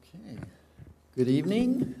Good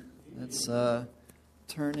evening. Let's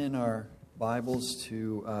turn in our Bibles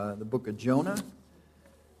to the book of Jonah.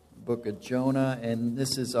 And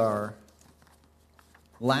this is our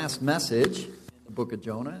last message in the book of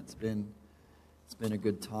Jonah. It's been a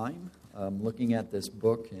good time looking at this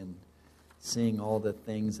book and seeing all the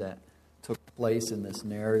things that took place in this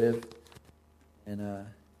narrative. And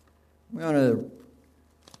we're going to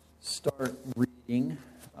start reading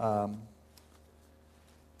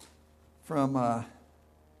from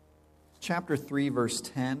chapter 3, verse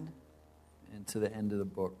 10, and to the end of the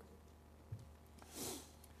book.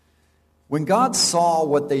 When God saw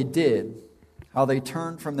what they did, how they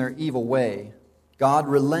turned from their evil way, God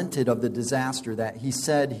relented of the disaster that He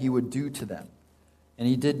said He would do to them, and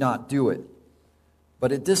He did not do it.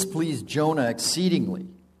 But it displeased Jonah exceedingly,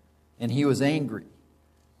 and he was angry.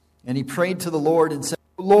 And he prayed to the Lord and said,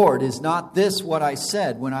 "Lord, is not this what I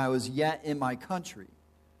said when I was yet in my country?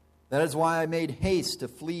 That is why I made haste to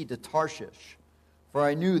flee to Tarshish, for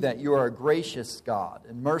I knew that you are a gracious God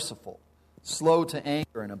and merciful, slow to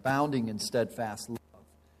anger and abounding in steadfast love,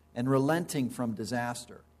 and relenting from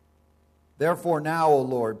disaster. Therefore now, O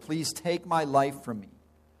Lord, please take my life from me,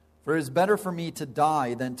 for it is better for me to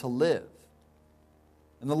die than to live."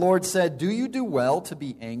 And the Lord said, "Do you do well to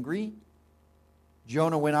be angry?"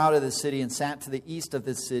 Jonah went out of the city and sat to the east of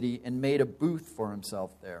the city and made a booth for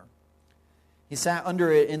himself there. He sat under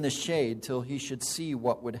it in the shade till he should see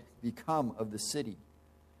what would become of the city.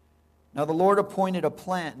 Now the Lord appointed a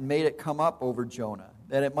plant and made it come up over Jonah,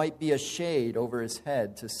 that it might be a shade over his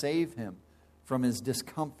head to save him from his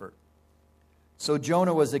discomfort. So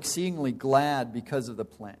Jonah was exceedingly glad because of the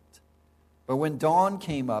plant. But when dawn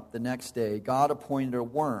came up the next day, God appointed a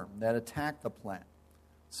worm that attacked the plant,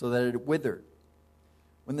 so that it withered.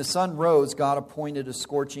 When the sun rose, God appointed a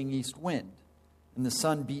scorching east wind, and the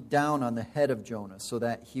sun beat down on the head of Jonah, so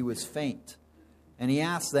that he was faint. And he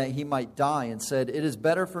asked that he might die, and said, "It is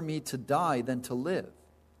better for me to die than to live."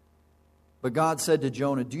 But God said to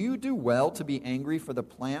Jonah, "Do you do well to be angry for the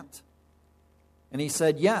plant?" And he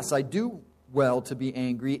said, "Yes, I do well to be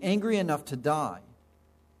angry enough to die."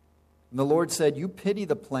 And the Lord said, "You pity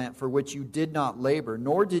the plant for which you did not labor,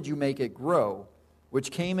 nor did you make it grow,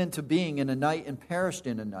 which came into being in a night and perished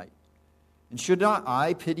in a night. And should not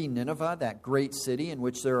I pity Nineveh, that great city in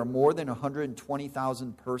which there are more than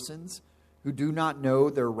 120,000 persons who do not know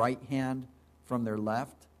their right hand from their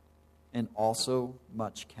left, and also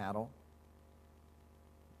much cattle?"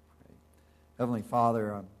 Pray. Heavenly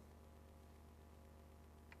Father,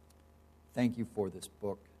 thank you for this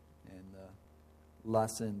book and the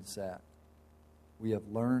lessons that we have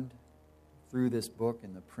learned through this book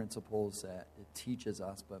and the principles that it teaches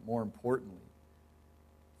us, but more importantly,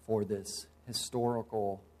 for this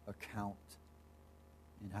historical account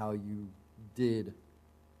and how you did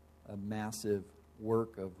a massive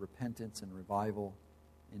work of repentance and revival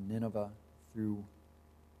in Nineveh through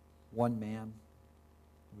one man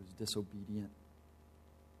who was disobedient.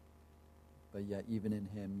 But yet even in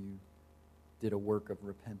him you did a work of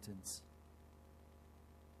repentance.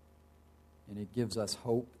 And it gives us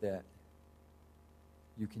hope that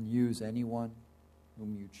you can use anyone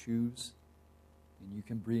whom you choose, and you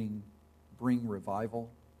can bring revival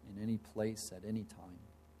in any place at any time.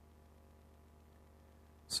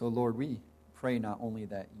 So Lord, we pray not only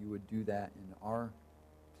that you would do that in our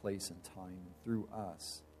place and time and through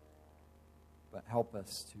us, but help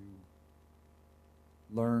us to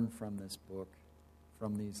learn from this book,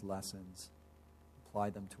 from these lessons, apply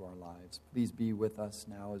them to our lives. Please be with us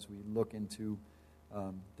now as we look into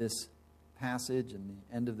this passage and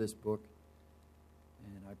the end of this book.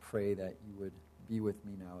 And I pray that you would be with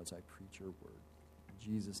me now as I preach your word. In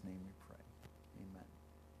Jesus' name we pray. Amen.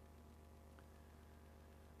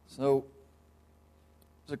 So,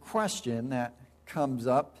 there's a question that comes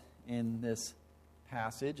up in this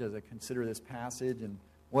passage as I consider this passage and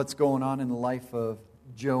what's going on in the life of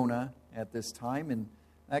Jonah at this time. And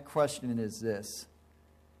that question is this: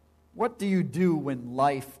 what do you do when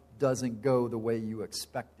life doesn't go the way you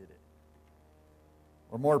expected it?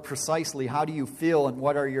 Or more precisely, how do you feel and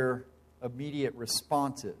what are your immediate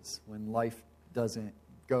responses when life doesn't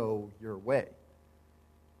go your way?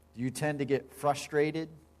 Do you tend to get frustrated,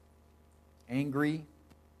 angry,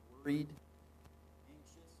 worried,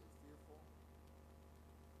 anxious, or fearful?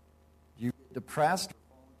 Do you get depressed or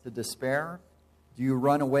fall into despair? Do you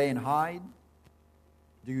run away and hide?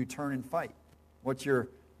 Do you turn and fight? What's your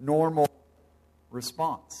normal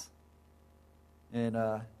response?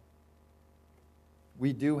 And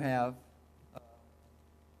we do have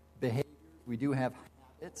behaviors, we do have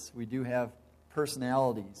habits, we do have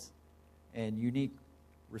personalities and unique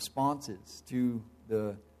responses to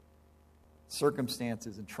the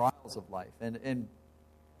circumstances and trials of life. And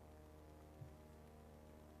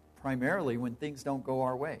primarily when things don't go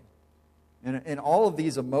our way. And all of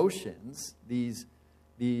these emotions, these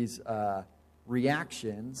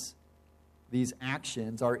reactions, these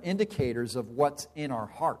actions are indicators of what's in our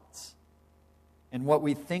hearts and what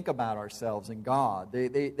we think about ourselves and God.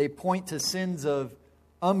 They point to sins of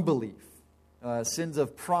unbelief, sins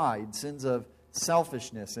of pride, sins of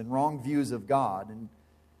selfishness, and wrong views of God. And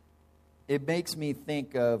it makes me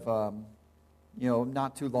think of,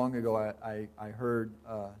 not too long ago I heard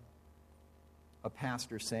a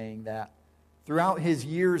pastor saying that throughout his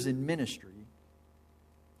years in ministry,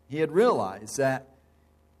 he had realized that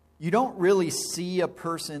you don't really see a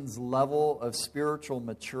person's level of spiritual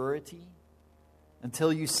maturity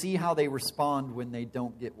until you see how they respond when they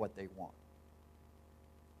don't get what they want.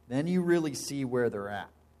 Then you really see where they're at.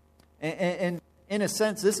 And in a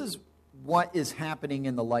sense, this is what is happening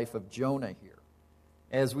in the life of Jonah here.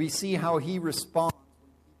 As we see how he responds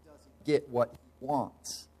when he doesn't get what he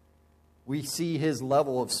wants, we see his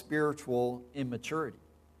level of spiritual immaturity.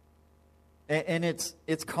 And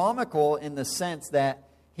it's comical in the sense that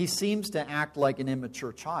he seems to act like an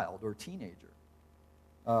immature child or teenager.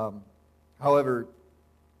 However,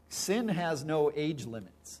 sin has no age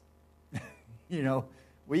limits.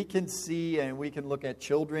 We can see and we can look at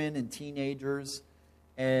children and teenagers,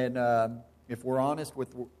 and if we're honest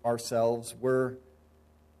with ourselves, we're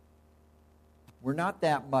not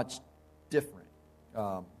that much different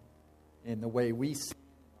in the way we see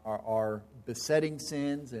our besetting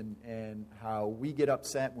sins and how we get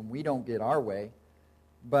upset when we don't get our way.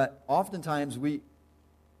 But oftentimes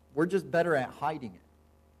we're just better at hiding it.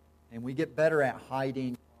 And we get better at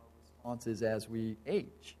hiding our responses as we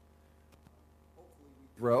age. Hopefully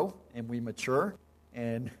we grow and we mature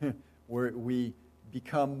and we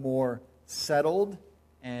become more settled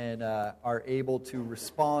and are able to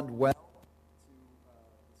respond well to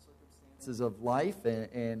the circumstances of life,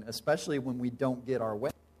 and especially when we don't get our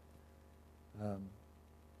way.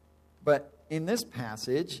 But in this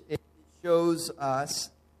passage, it shows us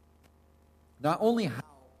not only how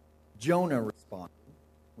Jonah responded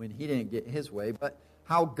when he didn't get his way, but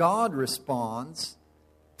how God responds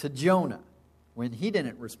to Jonah when he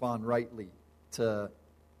didn't respond rightly to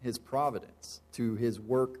his providence, to his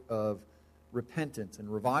work of repentance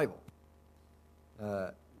and revival.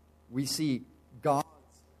 We see God's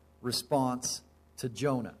response to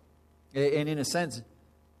Jonah. And in a sense,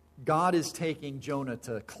 God is taking Jonah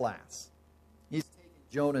to class. He's taking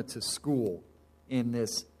Jonah to school in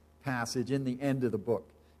this passage, in the end of the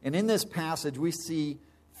book. And in this passage, we see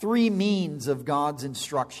three means of God's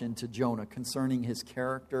instruction to Jonah concerning his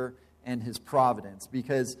character and his providence,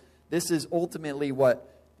 because this is ultimately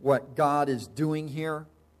what God is doing here.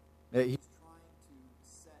 He's trying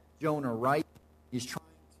to set Jonah right. He's trying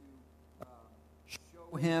to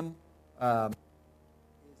show him his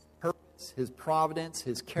purpose, his providence,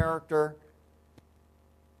 his character,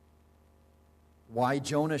 why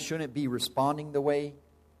Jonah shouldn't be responding the way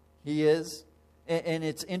he is. And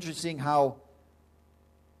it's interesting how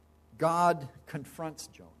God confronts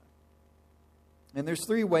Jonah. And there's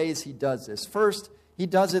three ways he does this. First, he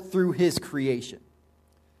does it through his creation.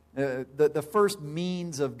 The first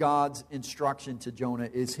means of God's instruction to Jonah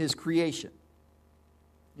is his creation.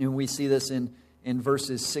 And we see this in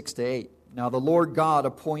verses 6 to 8. Now the Lord God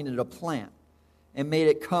appointed a plant and made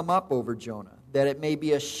it come up over Jonah, that it may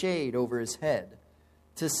be a shade over his head,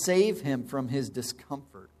 to save him from his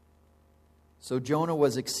discomfort. So Jonah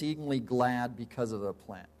was exceedingly glad because of the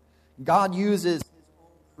plant. God uses his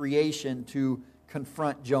own creation to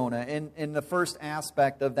confront Jonah. And the first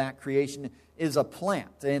aspect of that creation is a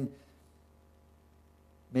plant. And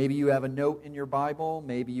maybe you have a note in your Bible.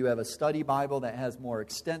 Maybe you have a study Bible that has more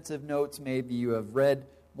extensive notes. Maybe you have read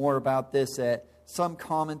more about this at some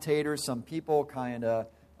commentators, some people kind of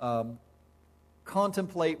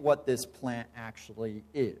contemplate what this plant actually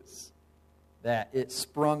is. That it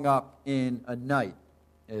sprung up in a night,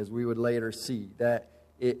 as we would later see. That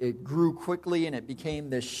it grew quickly and it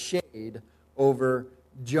became this shade over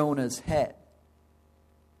Jonah's head.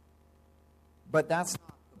 But that's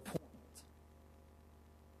not the point.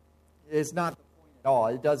 It's not the point at all.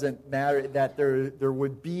 It doesn't matter that there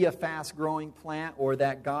would be a fast-growing plant or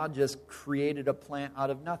that God just created a plant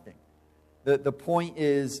out of nothing. The point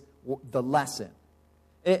is the lesson.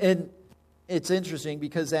 And it's interesting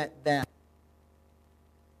because that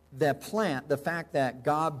plant, the fact that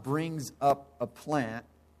God brings up a plant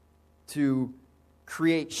to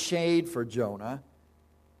create shade for Jonah,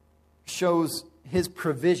 shows his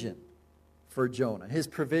provision for Jonah, his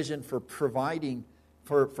provision for providing,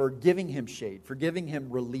 for giving him shade, for giving him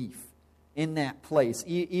relief in that place.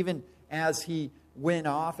 Even as he went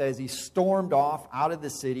off, as he stormed off out of the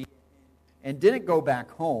city and didn't go back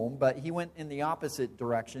home, but he went in the opposite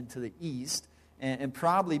direction to the east, and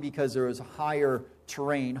probably because there was higher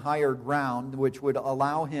terrain, higher ground, which would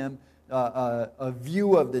allow him a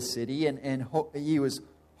view of the city, and he was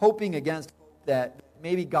hoping against hope that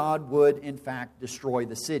maybe God would, in fact, destroy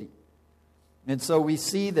the city. And so we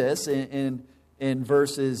see this in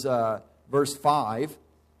verse 5,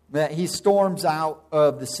 that he storms out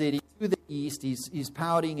of the city to the east. He's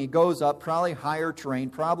pouting. He goes up, probably higher terrain,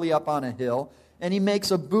 probably up on a hill, and he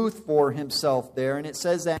makes a booth for himself there. And it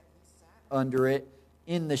says that he sat under it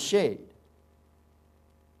in the shade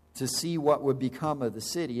to see what would become of the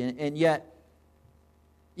city. And yet,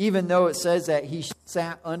 even though it says that he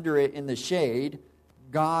sat under it in the shade,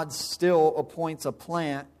 God still appoints a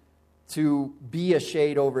plant to be a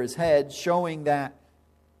shade over his head, showing that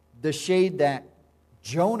the shade that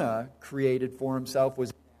Jonah created for himself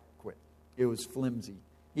was inadequate. It was flimsy.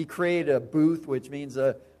 He created a booth, which means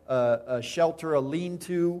a shelter, a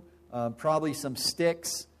lean-to, probably some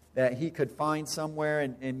sticks that he could find somewhere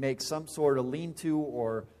and make some sort of lean-to,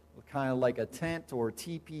 or kind of like a tent or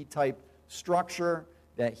teepee type structure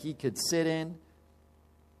that he could sit in.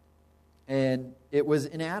 And it was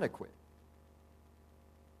inadequate.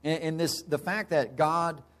 And the fact that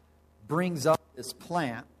God brings up this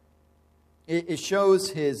plant, it shows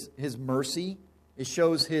his mercy. It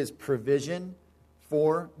shows his provision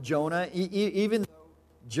for Jonah. Even though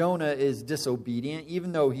Jonah is disobedient,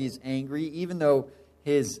 even though he's angry, even though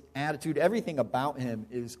his attitude, everything about him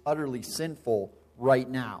is utterly sinful right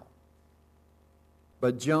now.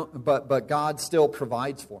 But God still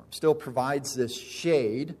provides for him, still provides this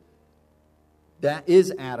shade that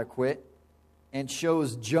is adequate and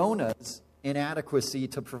shows Jonah's inadequacy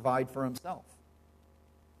to provide for himself.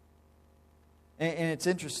 And it's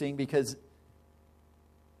interesting because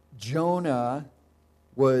Jonah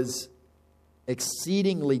was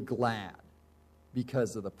exceedingly glad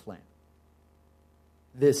because of the plant.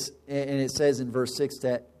 And it says in verse 6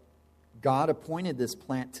 that God appointed this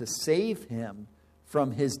plant to save him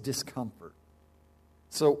from his discomfort.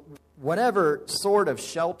 So whatever sort of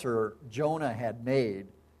shelter Jonah had made,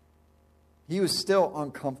 he was still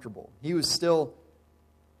uncomfortable. He was still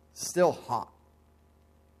hot.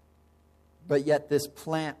 But yet this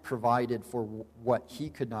plant provided for what he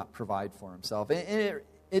could not provide for himself. And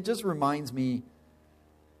it just reminds me,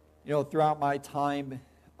 throughout my time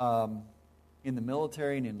in the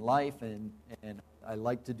military and in life, and I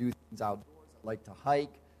like to do things outdoors. I like to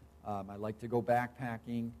hike. I like to go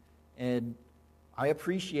backpacking. And I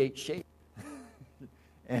appreciate shade.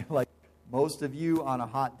 And like most of you on a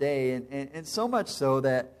hot day, and so much so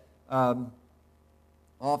that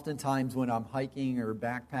oftentimes when I'm hiking or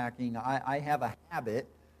backpacking, I have a habit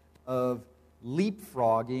of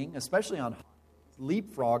leapfrogging, especially on hot days,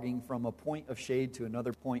 leapfrogging from a point of shade to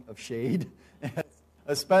another point of shade.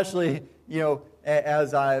 Especially,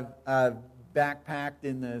 as I've backpacked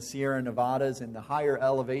in the Sierra Nevadas, and the higher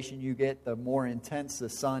elevation you get, the more intense the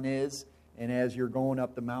sun is. And as you're going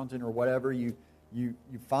up the mountain or whatever, you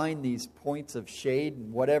find these points of shade,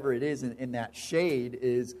 and whatever it is, and that shade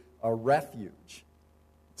is a refuge.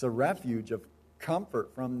 It's a refuge of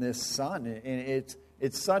comfort from this sun, and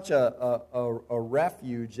it's such a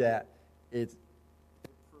refuge that it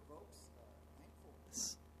provokes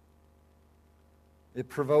thankfulness. It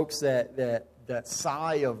provokes that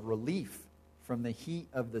sigh of relief from the heat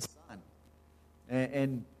of the sun,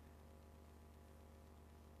 and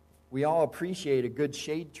we all appreciate a good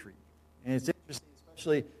shade tree. And it's interesting,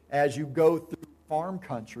 especially as you go through farm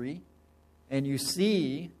country and you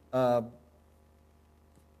see the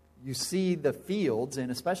fields, and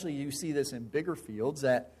especially you see this in bigger fields,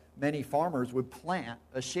 that many farmers would plant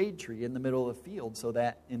a shade tree in the middle of the field so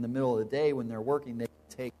that in the middle of the day when they're working, they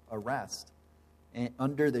can take a rest and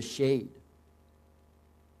under the shade.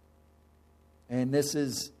 And this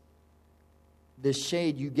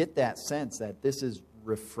shade, you get that sense that this is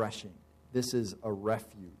refreshing. This is a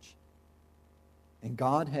refuge. And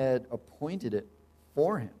God had appointed it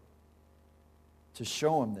for him to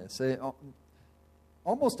show him this.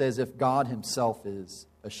 Almost as if God himself is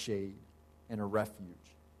a shade and a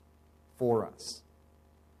refuge for us.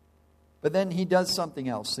 But then he does something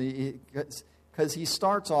else. Because he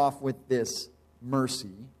starts off with this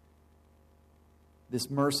mercy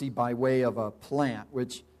by way of a plant,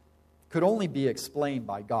 which could only be explained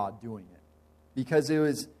by God doing it. Because it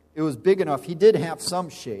was big enough. He did have some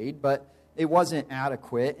shade, but it wasn't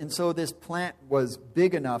adequate. And so this plant was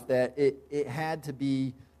big enough that it had to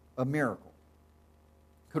be a miracle.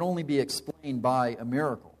 Could only be explained by a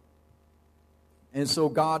miracle. And so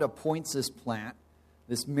God appoints this plant,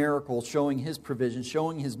 this miracle, showing his provision,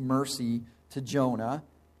 showing his mercy to Jonah.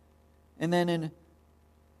 And then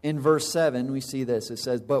in verse 7, we see this. It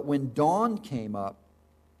says, "But when dawn came up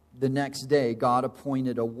the next day, God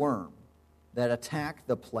appointed a worm that attacked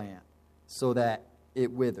the plant so that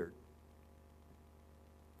it withered."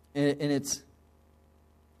 And it's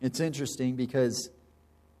interesting because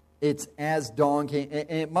it's as dawn came, and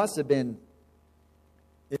it must have been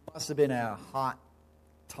a hot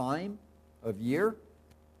time of year.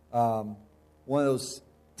 One of those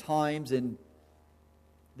times in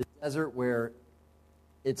the desert where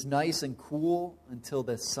it's nice and cool until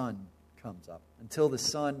the sun comes up, until the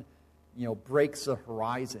sun, breaks the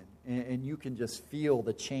horizon, and you can just feel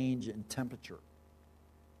the change in temperature.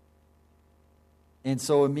 And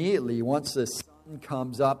so immediately, once the sun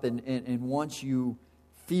comes up and once you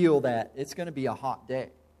feel that it's going to be a hot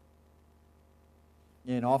day.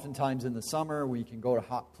 And oftentimes in the summer, we can go to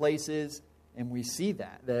hot places, and we see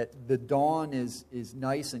that the dawn is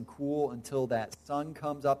nice and cool until that sun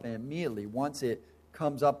comes up, and immediately, once it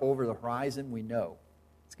comes up over the horizon, we know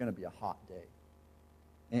it's going to be a hot day.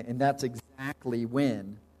 And that's exactly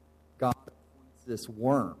when God appoints this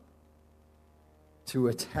worm to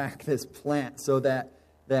attack this plant, so that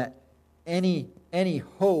any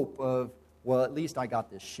hope of, well, at least I got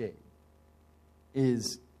this shade,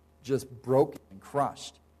 is just broken and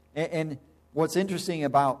crushed. And what's interesting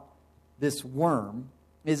about this worm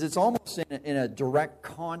is it's almost in a direct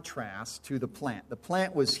contrast to the plant. The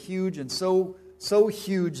plant was huge, and so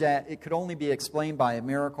huge that it could only be explained by a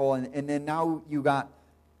miracle. And then now you got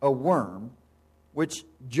a worm, which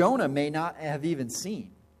Jonah may not have even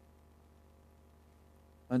seen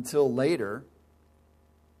until later.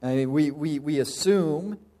 I mean, we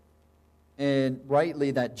assume, and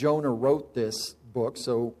rightly, that Jonah wrote this book,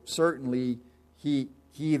 so certainly he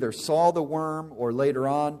either saw the worm or later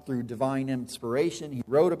on, through divine inspiration, he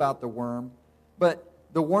wrote about the worm. But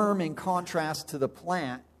the worm, in contrast to the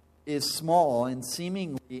plant, is small and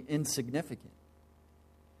seemingly insignificant.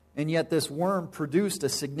 And yet this worm produced a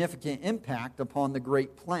significant impact upon the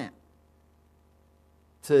great plant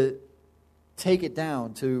to take it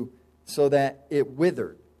down so that it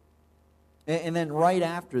withered. And then right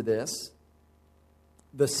after this,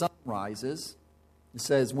 the sun rises. It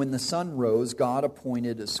says, "When the sun rose, God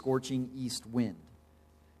appointed a scorching east wind.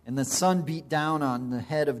 And the sun beat down on the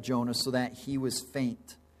head of Jonah so that he was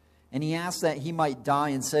faint. And he asked that he might die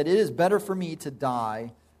and said, 'It is better for me to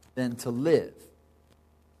die than to live.'"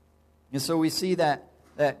 And so we see that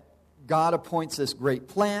God appoints this great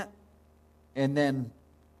plant, and then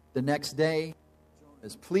the next day, Jonah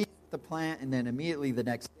is pleased with the plant, and then immediately the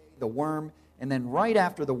next day, the worm, and then right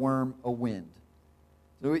after the worm, a wind.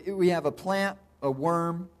 So we have a plant, a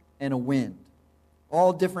worm, and a wind.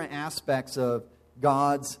 All different aspects of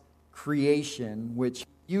God's creation, which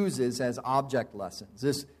he uses as object lessons.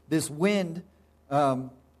 This wind,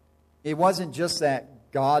 it wasn't just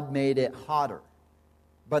that God made it hotter,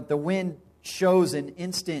 but the wind shows an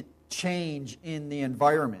instant change in the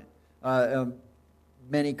environment.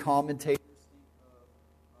 Many commentators think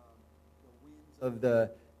of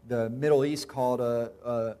the winds of the Middle East called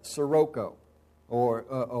a sirocco, or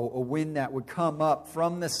a wind that would come up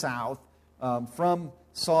from the south, from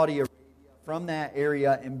Saudi Arabia, from that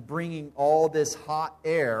area, and bringing all this hot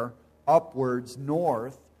air upwards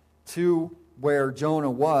north to where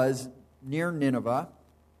Jonah was, near Nineveh,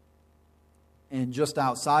 and just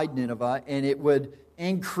outside Nineveh, and it would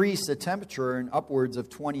increase the temperature in upwards of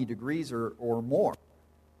 20 degrees or more.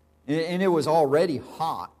 And it was already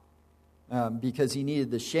hot because he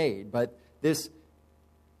needed the shade. But this,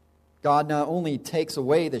 God not only takes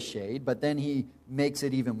away the shade, but then he makes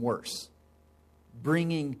it even worse,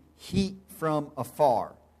 bringing heat from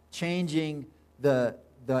afar, changing the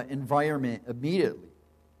environment immediately.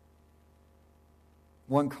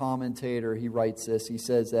 One commentator, he writes this, he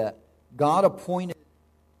says that God appointed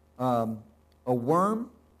a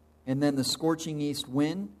worm and then the scorching east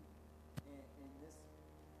wind.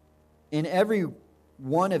 In every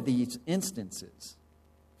one of these instances,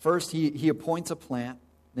 first he appoints a plant,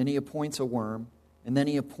 then he appoints a worm, and then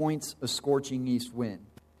he appoints a scorching east wind.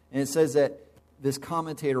 And it says that, this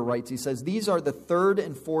commentator writes, he says, these are the third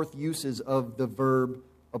and fourth uses of the verb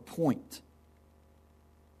appoint.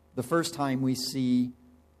 The first time we see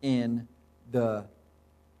in the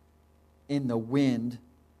wind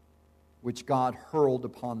which God hurled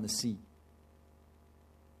upon the sea.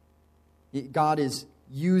 God is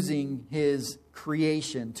using his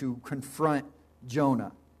creation to confront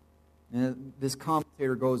Jonah. And this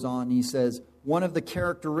commentator goes on, he says, one of the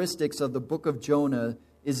characteristics of the book of Jonah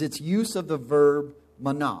is its use of the verb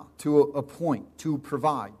manah, to appoint, to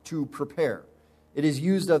provide, to prepare. It is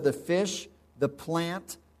used of the fish, the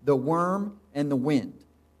plant, the worm, and the wind.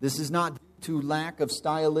 This is not due to lack of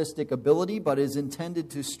stylistic ability, but is intended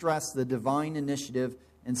to stress the divine initiative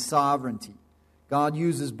and sovereignty. God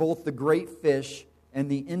uses both the great fish and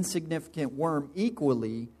the insignificant worm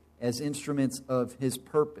equally as instruments of His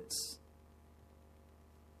purpose.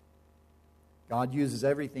 God uses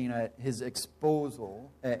everything at His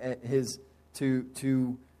disposal,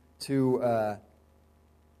 to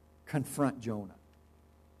confront Jonah,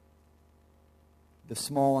 the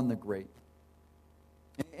small and the great.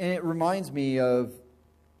 And it reminds me of,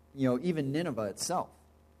 even Nineveh itself.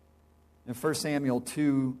 In 1 Samuel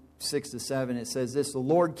 2, 6-7, it says this: the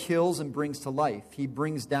Lord kills and brings to life. He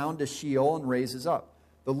brings down to Sheol and raises up.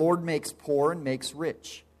 The Lord makes poor and makes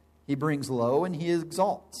rich. He brings low and He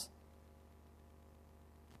exalts.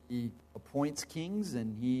 He appoints kings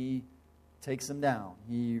and He takes them down.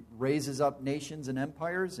 He raises up nations and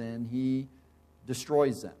empires and He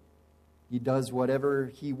destroys them. He does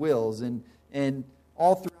whatever He wills. And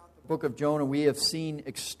all throughout the book of Jonah, we have seen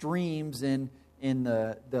extremes in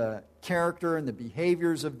the character and the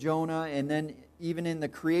behaviors of Jonah, and then even in the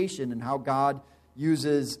creation and how God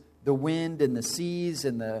uses the wind and the seas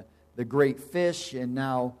and the great fish, and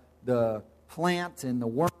now the plant and the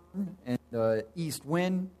worm and the east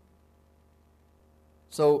wind.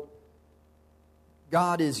 So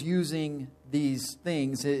God is using these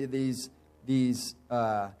things, these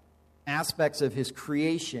aspects of His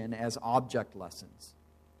creation as object lessons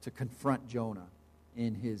to confront Jonah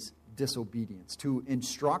in his disobedience, to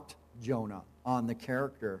instruct Jonah on the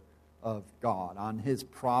character of God, on His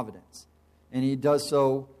providence. And He does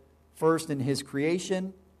so first in His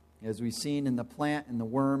creation, as we've seen in the plant and the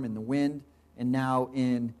worm and the wind, and now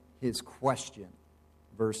in His question.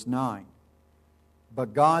 Verse 9.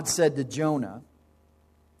 But God said to Jonah,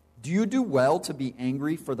 "Do you do well to be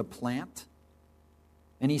angry for the plant?"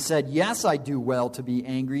 And he said, "Yes, I do well to be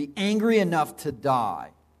angry enough to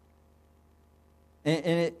die."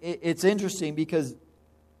 And it's interesting because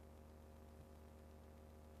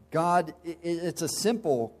God, it's a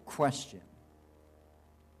simple question,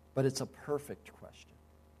 but it's a perfect question.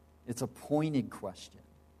 It's a pointed question.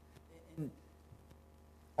 And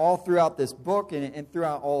all throughout this book and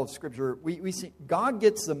throughout all of Scripture, we see God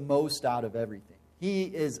gets the most out of everything. He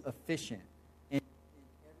is efficient in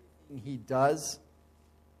everything He does.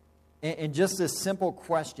 And just this simple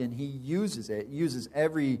question, He uses it, uses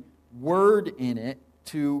every word in it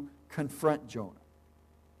to confront Jonah.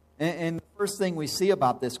 And the first thing we see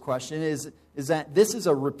about this question is that this is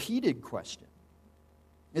a repeated question.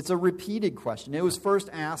 It's a repeated question. It was first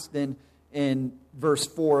asked in verse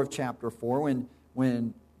 4 of chapter 4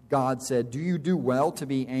 when God said, "Do you do well to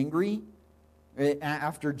be angry?"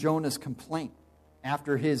 After Jonah's complaint,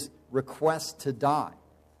 after his request to die.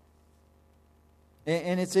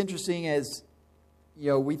 And it's interesting as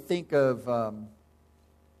we think of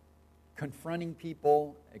confronting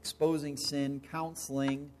people, exposing sin,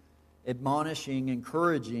 counseling, admonishing,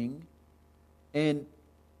 encouraging, and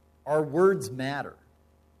our words matter.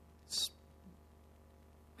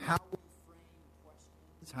 How we frame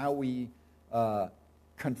questions, how we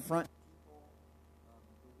confront people,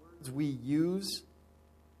 the words we use,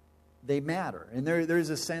 they matter. And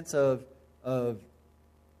there's a sense of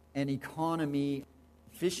an economy,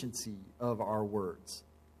 efficiency of our words.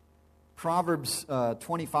 Proverbs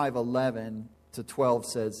 25:11-12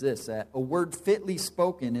 says this, that a word fitly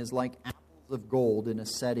spoken is like apples of gold in a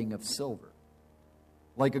setting of silver.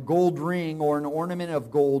 Like a gold ring or an ornament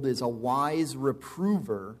of gold is a wise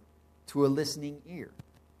reprover to a listening ear.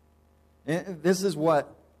 And this is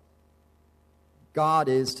what God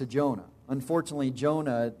is to Jonah. Unfortunately,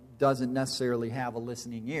 Jonah doesn't necessarily have a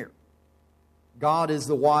listening ear. God is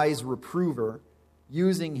the wise reprover,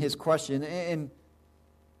 using his question. And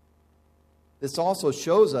this also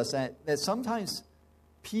shows us that sometimes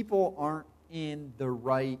people aren't in the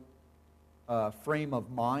right frame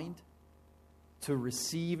of mind to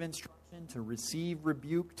receive instruction, to receive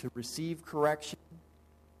rebuke, to receive correction.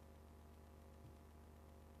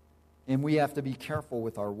 And we have to be careful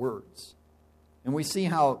with our words. And we see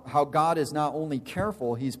how God is not only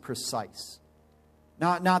careful, He's precise.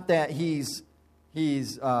 Not that He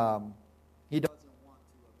doesn't want to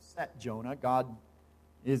upset Jonah. God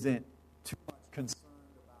isn't too much concerned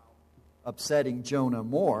about upsetting Jonah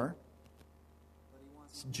more. But He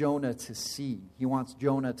wants Jonah to see. He wants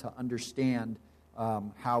Jonah to understand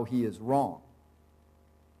how he is wrong.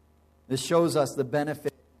 This shows us the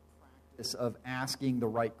benefit and practice of asking the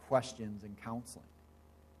right questions in counseling.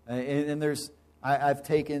 And I've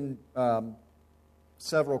taken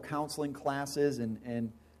several counseling classes,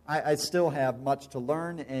 and I still have much to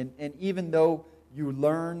learn. And even though you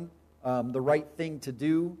learn the right thing to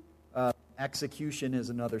do, execution is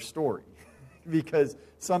another story. Because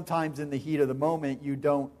sometimes in the heat of the moment, you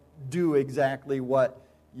don't do exactly what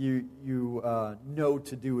you know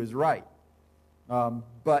to do is right.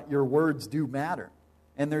 But your words do matter.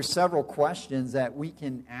 And there's several questions that we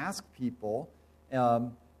can ask people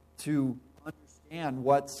to understand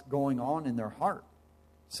what's going on in their heart.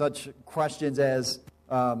 Such questions as,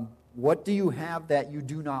 what do you have that you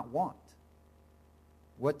do not want?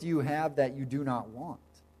 What do you have that you do not want?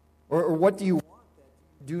 Or what do you want that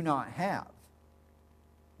you do not have?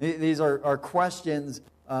 These are questions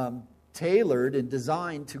tailored and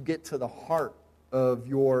designed to get to the heart of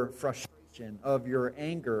your frustration, of your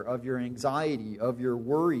anger, of your anxiety, of your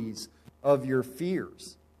worries, of your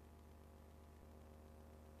fears.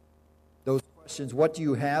 Those questions, what do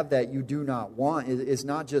you have that you do not want, is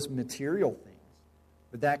not just material things,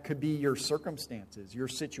 but that could be your circumstances, your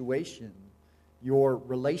situation, your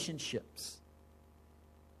relationships.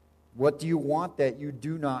 What do you want that you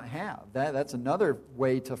do not have? That's another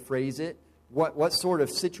way to phrase it. What sort of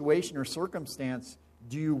situation or circumstance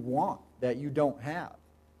do you want that you don't have?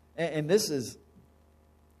 And this is,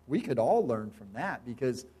 we could all learn from that,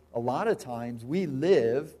 because a lot of times we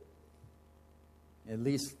live, at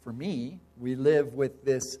least for me, we live with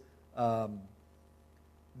this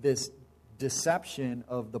this deception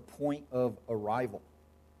of the point of arrival.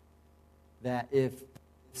 That if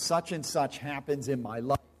such and such happens in my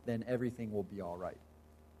life, then everything will be all right.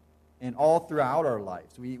 And all throughout our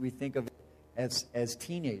lives, we think of it as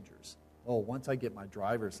teenagers. Oh, once I get my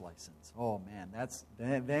driver's license, oh man,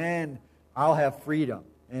 then I'll have freedom.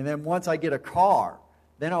 And then once I get a car,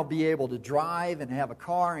 then I'll be able to drive and have a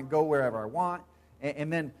car and go wherever I want.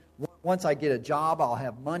 And then once I get a job, I'll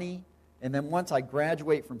have money. And then once I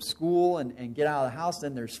graduate from school and get out of the house,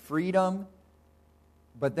 then there's freedom.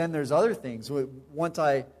 But then there's other things. Once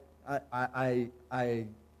I'm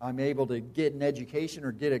able to get an education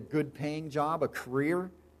or get a good paying job, a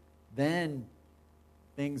career, then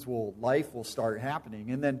life will start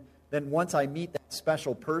happening. And then once I meet that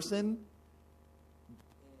special person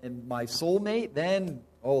and my soulmate, then,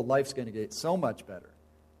 life's going to get so much better.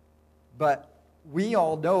 But we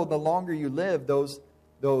all know the longer you live, those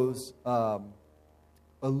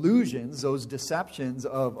illusions, those deceptions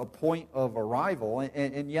of a point of arrival,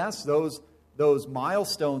 and yes, those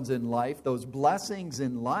milestones in life, those blessings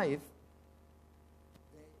in life,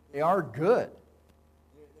 they are good.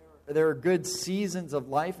 There are good seasons of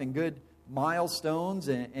life and good milestones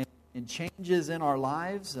and changes in our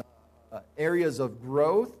lives, areas of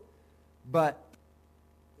growth, but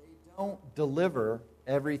they don't deliver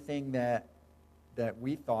everything that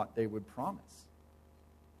we thought they would promise.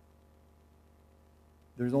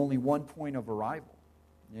 There's only one point of arrival,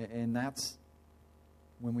 and that's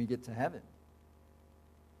when we get to heaven.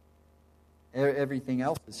 Everything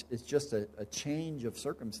else is just a change of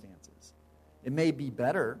circumstances. It may be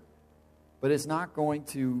better, but it's not going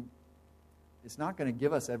to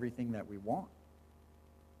give us everything that we want.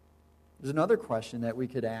 There's another question that we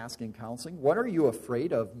could ask in counseling. What are you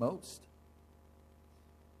afraid of most?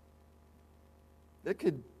 That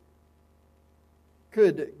could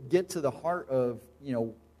get to the heart of,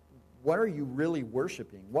 what are you really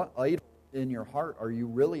worshiping? What idol in your heart are you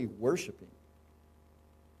really worshiping?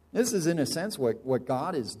 This is, in a sense, what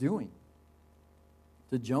God is doing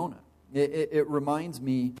to Jonah. It reminds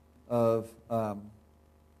me of, one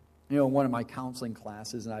of my counseling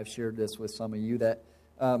classes, and I've shared this with some of you, that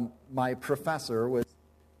my professor was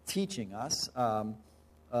teaching us the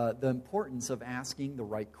importance of asking the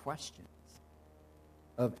right questions,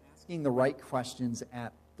 of asking the right questions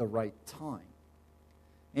at the right time.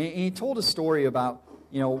 And he told a story about,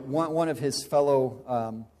 one of his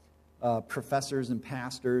fellow professors and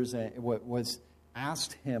pastors reached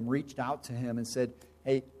out to him and said,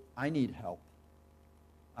 "Hey, I need help.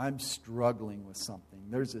 I'm struggling with something.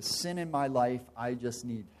 There's a sin in my life. I just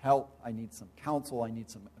need help. I need some counsel. I need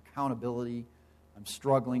some accountability. I'm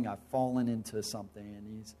struggling. I've fallen into something."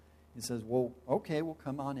 And he says, "Well, okay, well,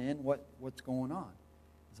 come on in. What's going on?"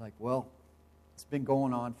 He's like, "Well, it's been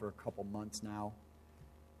going on for a couple months now.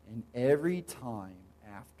 And every time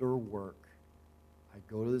after work, I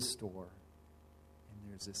go to the store, and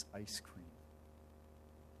there's this ice cream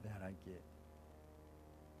that I get.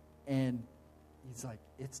 And he's like,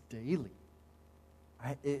 it's daily.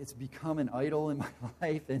 It's become an idol in my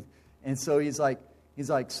life." And so he's like,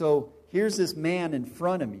 so here's this man in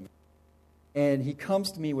front of me, and he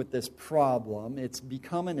comes to me with this problem. It's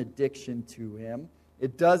become an addiction to him.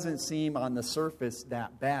 it doesn't seem on the surface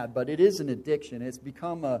that bad, but it is an addiction. It's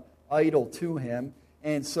become an idol to him.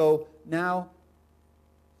 And so now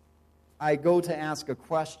I go to ask a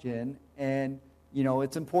question, and,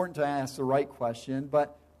 it's important to ask the right question,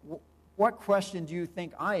 but what question do you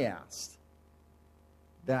think I asked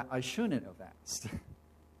that I shouldn't have asked?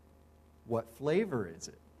 What flavor is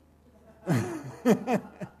it?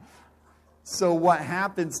 So what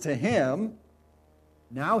happens to him,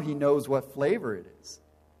 now he knows what flavor it is.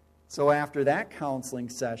 So after that counseling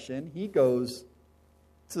session, he goes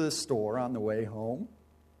to the store on the way home,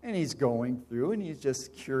 and he's going through, and he's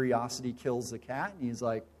just, curiosity kills the cat, and he's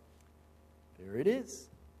like, there it is.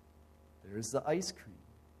 There's the ice cream.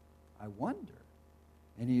 I wonder.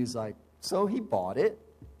 And he's like, so he bought it,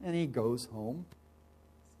 and he goes home.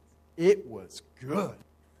 It was good.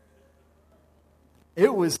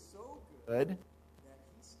 It was so good that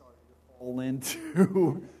he started to fall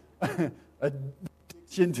into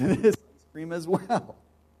addiction to this ice cream as well.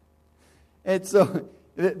 And so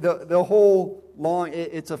the whole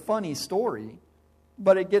it's a funny story,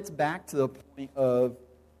 but it gets back to the point of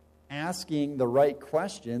asking the right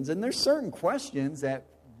questions. And there's certain questions that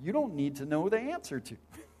you don't need to know the answer to.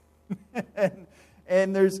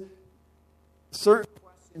 and there's certain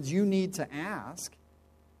questions you need to ask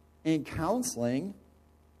in counseling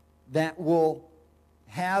that will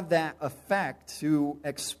have that effect to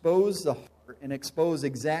expose the heart and expose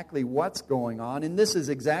exactly what's going on. And this is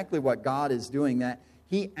exactly what God is doing, that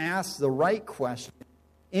He asks the right question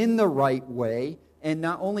in the right way. And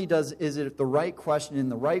not only is it the right question in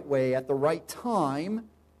the right way at the right time,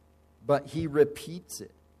 but He repeats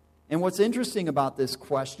it. And what's interesting about this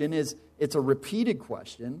question is it's a repeated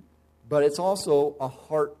question, but it's also a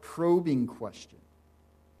heart-probing question.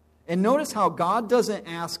 And notice how God doesn't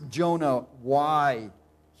ask Jonah why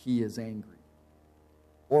he is angry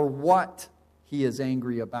or what he is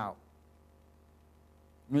angry about.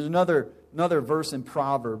 There's another verse in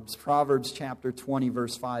Proverbs chapter 20,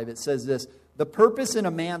 verse 5. It says this, "The purpose in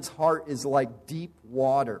a man's heart is like deep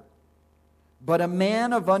water, but a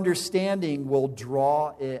man of understanding will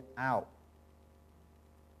draw it out."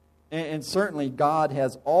 And certainly God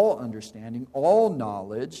has all understanding, all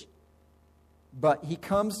knowledge, but He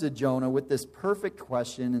comes to Jonah with this perfect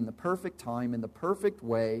question in the perfect time, in the perfect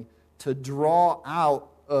way, to draw out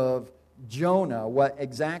of Jonah what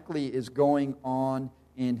exactly is going on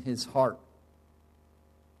in his heart.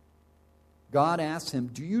 God asks him,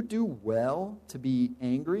 do you do well to be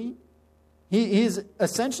angry? He's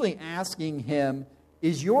essentially asking him,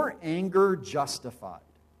 is your anger justified?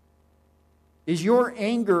 Is your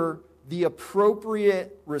anger the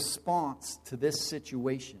appropriate response to this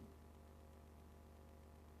situation?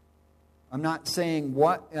 I'm not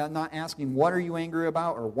asking what are you angry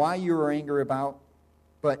about or why you are angry about,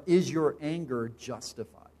 but is your anger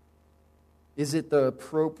justified? Is it the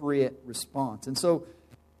appropriate response? And so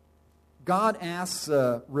God asks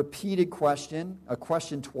a repeated question, a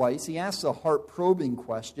question twice. He asks a heart-probing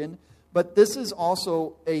question, but this is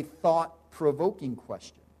also a thought-provoking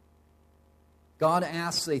question. God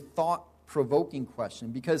asks a thought-provoking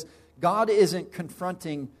question because God isn't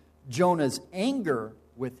confronting Jonah's anger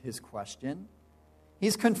with his question.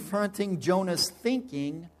 He's confronting Jonah's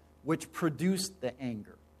thinking, which produced the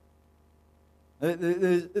anger.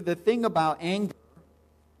 The thing about anger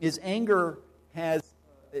is anger has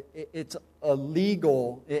a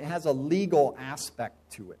legal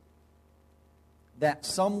aspect to it. That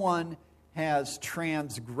someone has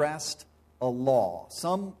transgressed a law.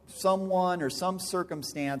 Someone or some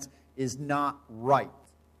circumstance is not right.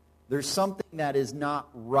 There's something that is not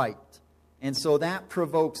right. And so that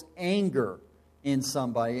provokes anger in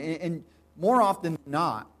somebody. And more often than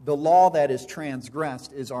not, the law that is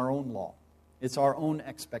transgressed is our own law. It's our own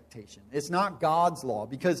expectation. It's not God's law,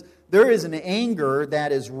 because there is an anger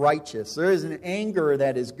that is righteous. There is an anger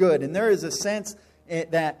that is good. And there is a sense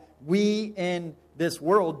that we in this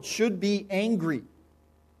world should be angry.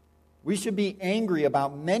 We should be angry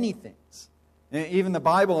about many things. Even the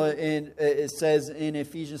Bible it says in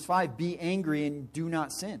Ephesians 5, be angry and do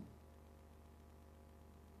not sin.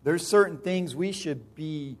 There's certain things we should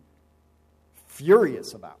be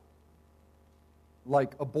furious about,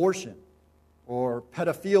 like abortion, or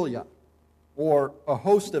pedophilia, or a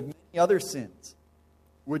host of many other sins,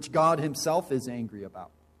 which God Himself is angry about.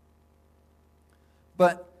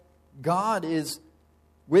 But God is,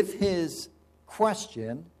 with His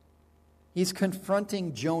question, He's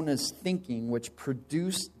confronting Jonah's thinking, which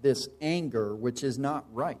produced this anger, which is not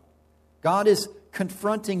right. God is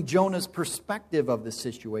confronting Jonah's perspective of the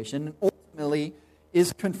situation, and ultimately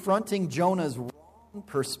is confronting Jonah's wrong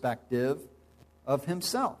perspective of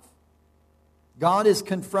himself. God is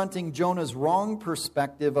confronting Jonah's wrong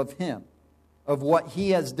perspective of him, of what he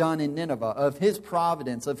has done in Nineveh, of his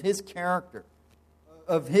providence, of his character,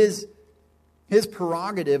 of his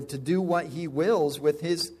prerogative to do what he wills with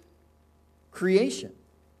his creation.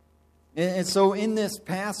 And so in this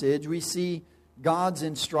passage, we see God's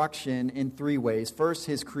instruction in three ways. First,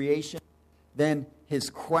 his creation, then his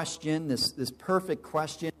question, this perfect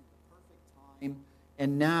question, perfect time,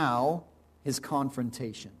 and now his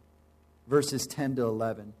confrontation. Verses 10 to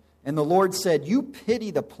 11. And the Lord said, "You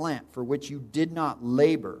pity the plant for which you did not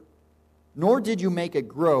labor, nor did you make it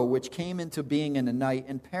grow, which came into being in a night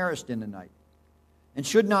and perished in a night. And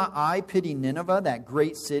should not I pity Nineveh, that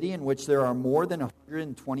great city in which there are more than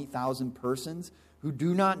 120,000 persons who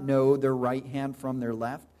do not know their right hand from their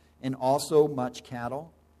left, and also much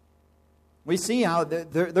cattle?" We see how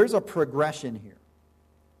there's a progression here.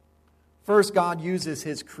 First, God uses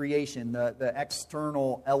his creation, the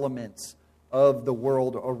external elements of the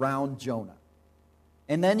world around Jonah.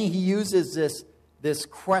 And then he uses this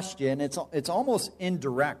question. It's almost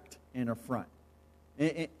indirect in a front,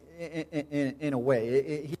 in a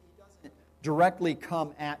way. He doesn't directly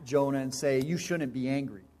come at Jonah and say, "You shouldn't be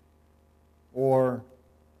angry," or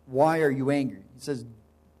 "Why are you angry?" He says,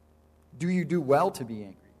 "Do you do well to be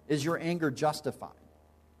angry? Is your anger justified?"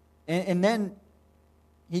 And then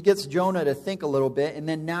he gets Jonah to think a little bit, and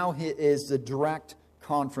then now it is the direct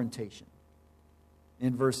confrontation.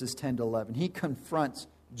 In verses 10 to 11, he confronts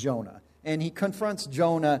Jonah. And he confronts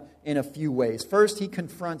Jonah in a few ways. First, he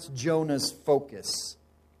confronts Jonah's focus.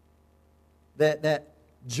 That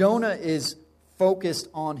Jonah is focused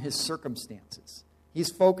on his circumstances. He's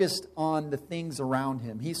focused on the things around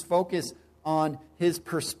him. He's focused on his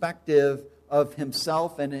perspective of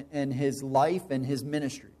himself and his life and his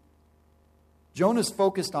ministry. Jonah's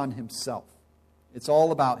focused on himself. It's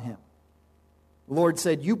all about him. The Lord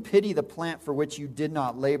said, "You pity the plant for which you did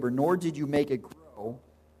not labor, nor did you make it grow,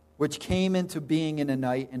 which came into being in a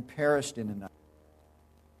night and perished in a night."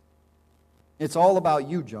 It's all about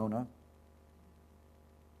you, Jonah.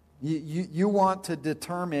 You want to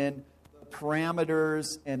determine the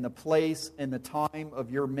parameters and the place and the time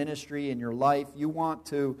of your ministry and your life. You want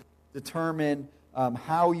to determine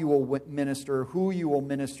how you will minister, who you will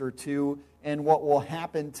minister to, and what will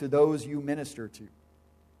happen to those you minister to.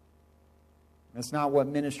 That's not what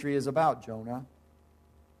ministry is about, Jonah.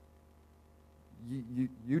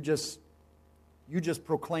 You just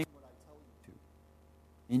proclaim what I tell you to.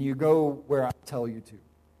 And you go where I tell you to.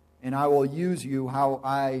 And I will use you how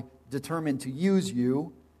I determine to use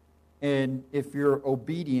you. And if you're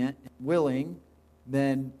obedient and willing,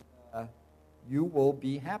 then you will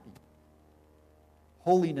be happy.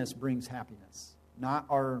 Holiness brings happiness, not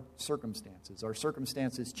our circumstances. Our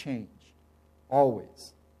circumstances change,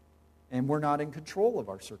 always. And we're not in control of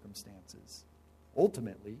our circumstances.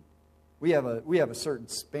 Ultimately, we have a certain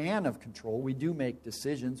span of control. We do make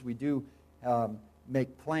decisions. We do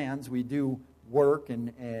make plans. We do work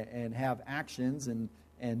and have actions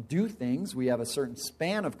and do things. We have a certain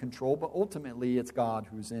span of control, but ultimately it's God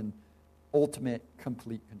who's in ultimate,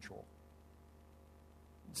 complete control.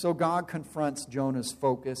 So God confronts Jonah's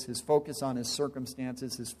focus, his focus on his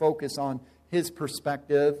circumstances, his focus on his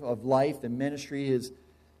perspective of life and ministry, his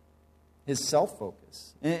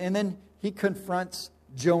self-focus. And then he confronts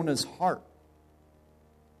Jonah's heart.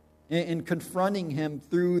 In confronting him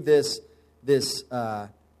through this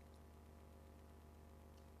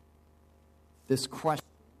question,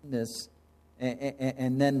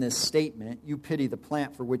 and then this statement, "You pity the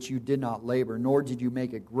plant for which you did not labor, nor did you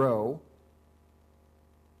make it grow."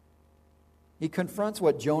 He confronts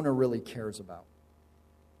what Jonah really cares about.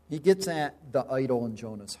 He gets at the idol in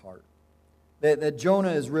Jonah's heart. That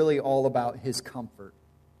Jonah is really all about his comfort.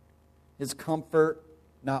 His comfort,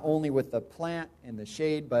 not only with the plant and the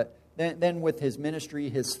shade, but then with his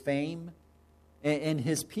ministry, his fame, and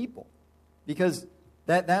his people. Because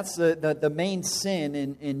that's the main sin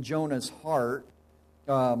in Jonah's heart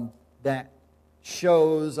that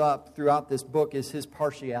shows up throughout this book is his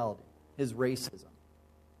partiality, his racism.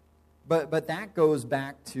 But that goes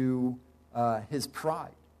back to his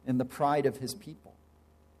pride and the pride of his people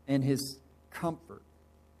and his comfort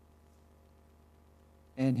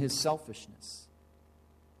and his selfishness.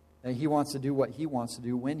 That he wants to do what he wants to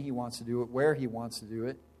do, when he wants to do it, where he wants to do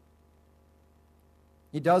it.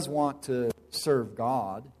 He does want to serve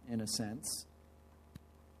God, in a sense.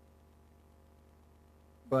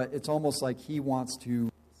 But it's almost like he wants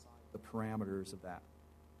to decide the parameters of that.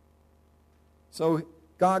 So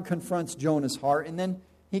God confronts Jonah's heart, and then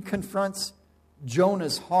he confronts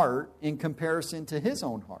Jonah's heart in comparison to his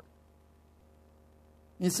own heart.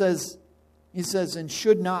 He says, He says, and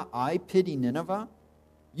should not I pity Nineveh?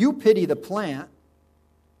 You pity the plant,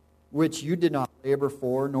 which you did not labor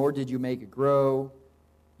for, nor did you make it grow.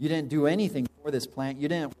 You didn't do anything for this plant. You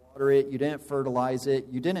didn't water it. You didn't fertilize it.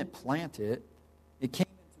 You didn't plant it. It came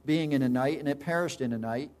into being in a night, and it perished in a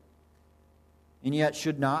night. And yet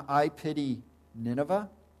should not I pity Nineveh,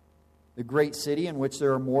 the great city in which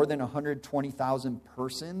there are more than 120,000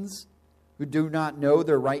 persons who do not know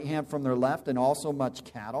their right hand from their left, and also much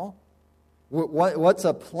cattle? What's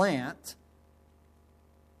a plant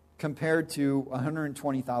compared to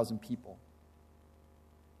 120,000 people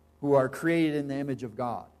who are created in the image of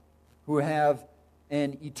God, who have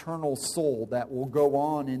an eternal soul that will go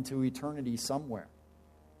on into eternity somewhere?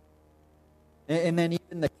 And then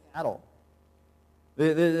even the cattle.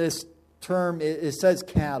 This term, it says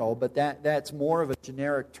cattle, but that's more of a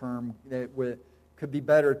generic term that could be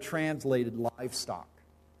better translated livestock.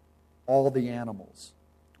 All the animals,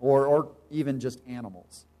 or even just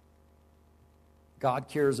animals. God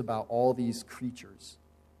cares about all these creatures.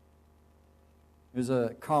 There's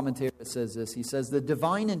a commentator that says this. He says, the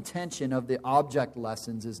divine intention of the object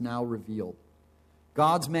lessons is now revealed.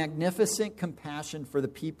 God's magnificent compassion for the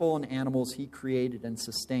people and animals he created and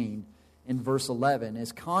sustained in verse 11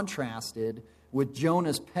 is contrasted with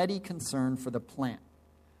Jonah's petty concern for the plant.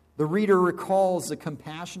 The reader recalls the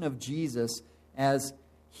compassion of Jesus as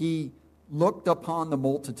he looked upon the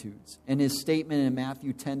multitudes, and his statement in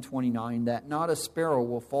Matthew 10:29 that not a sparrow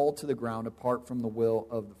will fall to the ground apart from the will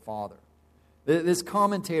of the Father. This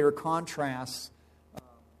commentator contrasts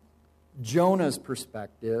Jonah's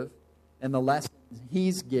perspective and the lessons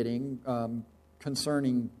he's getting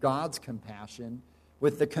concerning God's compassion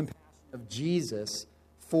with the compassion of Jesus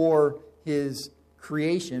for his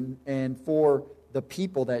creation and for the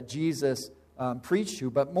people that Jesus preached to.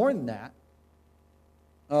 But more than that,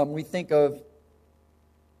 we think of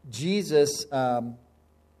Jesus,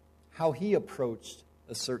 how he approached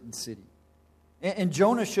a certain city. And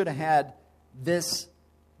Jonah should have had this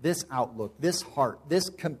outlook, this heart, this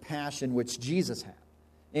compassion which Jesus had.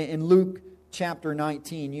 In Luke chapter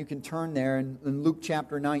 19, you can turn there, and in Luke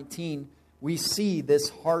chapter 19, we see this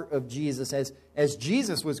heart of Jesus as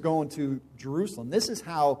Jesus was going to Jerusalem. This is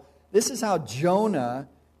how Jonah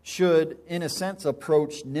should, in a sense,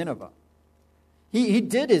 approach Nineveh. He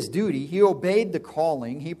did his duty. He obeyed the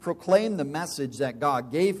calling. He proclaimed the message that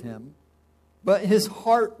God gave him. But his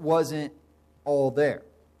heart wasn't all there.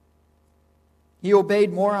 He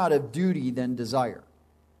obeyed more out of duty than desire.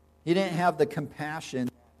 He didn't have the compassion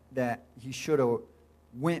that he should have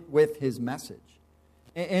went with his message.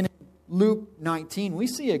 And in Luke 19, we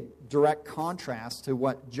see a direct contrast to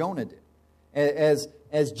what Jonah did.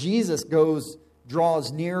 As Jesus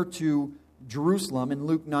draws near to Jerusalem, in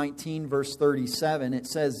Luke 19, verse 37, it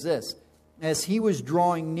says this: as he was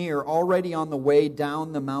drawing near, already on the way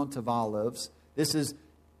down the Mount of Olives, this is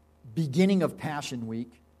beginning of Passion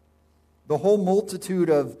Week, the whole multitude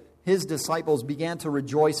of his disciples began to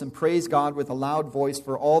rejoice and praise God with a loud voice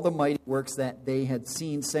for all the mighty works that they had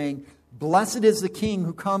seen, saying, "Blessed is the King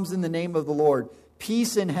who comes in the name of the Lord,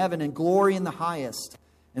 peace in heaven and glory in the highest."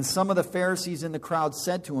 And some of the Pharisees in the crowd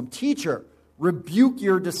said to him, "Teacher, rebuke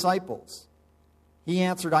your disciples." He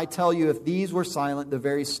answered, "I tell you, if these were silent, the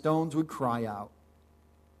very stones would cry out."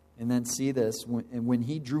 And then see this, when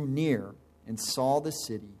he drew near and saw the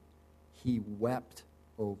city, he wept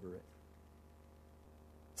over it,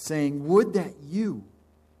 saying, "Would that you,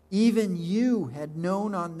 even you, had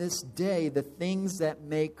known on this day the things that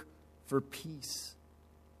make for peace.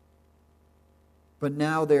 But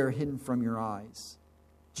now they are hidden from your eyes."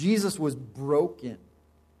 Jesus was broken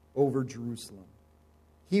over Jerusalem.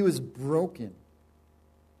 He was broken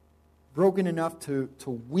enough to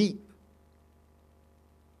weep.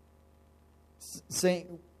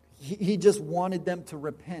 Saying he just wanted them to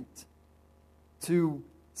repent, to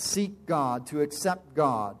seek God, to accept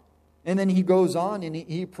God. And then he goes on and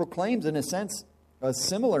he proclaims, in a sense, a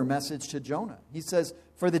similar message to Jonah. He says,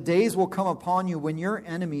 "For the days will come upon you when your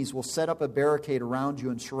enemies will set up a barricade around you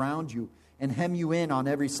and surround you and hem you in on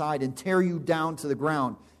every side and tear you down to the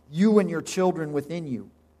ground, you and your children within you.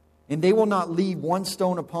 And they will not leave one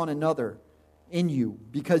stone upon another in you,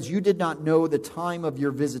 because you did not know the time of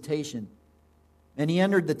your visitation." And he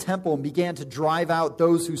entered the temple and began to drive out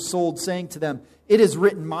those who sold, saying to them, "It is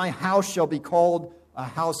written, my house shall be called a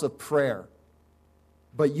house of prayer,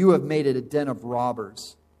 but you have made it a den of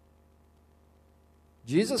robbers."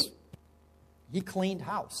 Jesus, he cleaned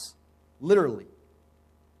house, literally.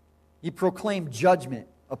 He proclaimed judgment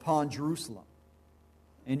upon Jerusalem.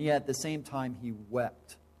 And yet at the same time, he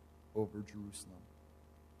wept over Jerusalem.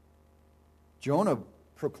 Jonah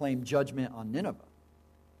proclaimed judgment on Nineveh.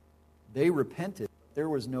 They repented, but there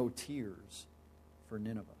was no tears for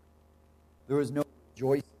Nineveh. There was no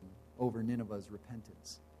rejoicing over Nineveh's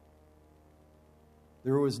repentance.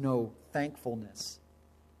 There was no thankfulness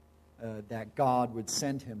that God would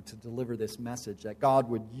send him to deliver this message, that God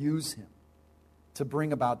would use him to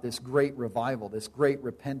bring about this great revival, this great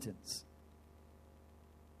repentance.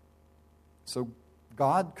 So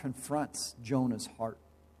God confronts Jonah's heart.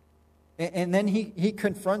 And then he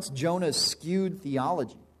confronts Jonah's skewed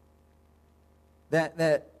theology.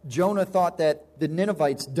 That Jonah thought that the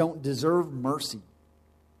Ninevites don't deserve mercy.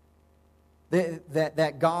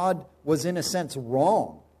 That God was, in a sense,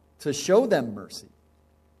 wrong to show them mercy.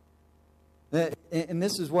 And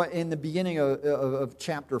this is what, in the beginning of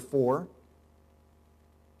chapter 4,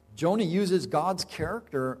 Jonah uses God's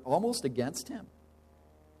character almost against him.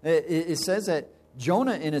 It says that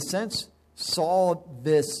Jonah, in a sense, saw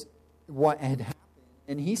this, what had happened,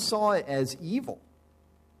 and he saw it as evil.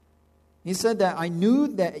 He said that, I knew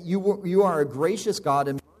that you are a gracious God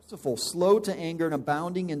and merciful, slow to anger and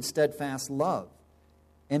abounding in steadfast love,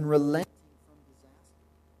 and relenting from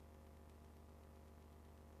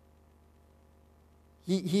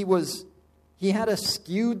disaster. He had a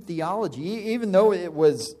skewed theology, even though it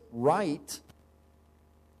was right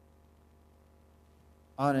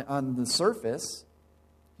on the surface.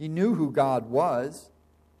 He knew who God was,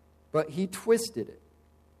 but he twisted it.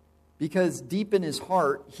 Because deep in his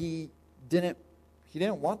heart, he didn't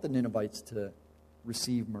want the Ninevites to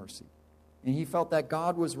receive mercy. And he felt that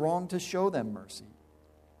God was wrong to show them mercy.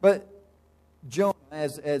 But Jonah,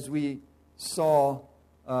 as we saw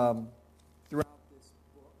throughout this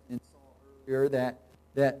book and saw earlier,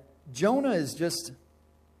 that Jonah is just,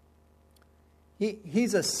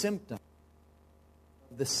 he's a symptom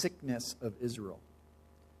of the sickness of Israel.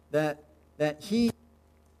 That he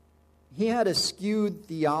had a skewed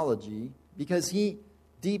theology because he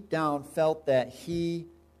deep down felt that he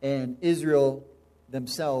and Israel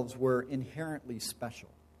themselves were inherently special.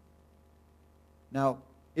 Now,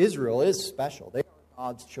 Israel is special. They are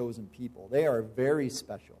God's chosen people. They are very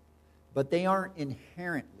special. But they aren't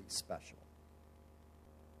inherently special.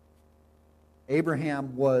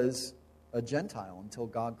 Abraham was a Gentile until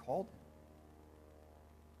God called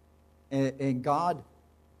him. And God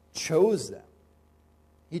chose them.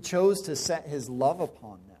 He chose to set his love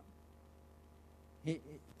upon them. He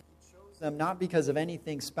chose them not because of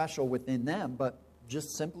anything special within them, but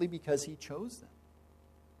just simply because he chose them.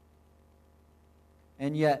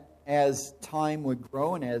 And yet, as time would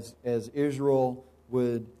grow and as Israel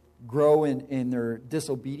would grow in their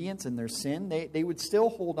disobedience and their sin, they would still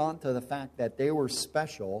hold on to the fact that they were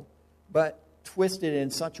special, but twisted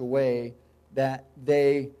in such a way that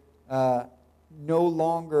they no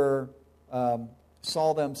longer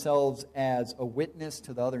saw themselves as a witness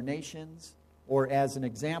to the other nations or as an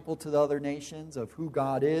example to the other nations of who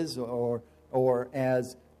God is, or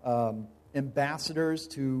as ambassadors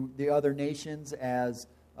to the other nations, as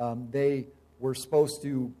they were supposed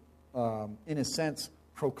to, in a sense,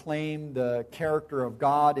 proclaim the character of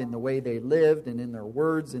God in the way they lived and in their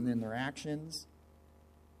words and in their actions.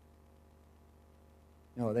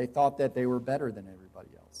 They thought that they were better than everybody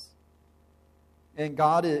else. And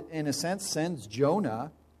God, in a sense, sends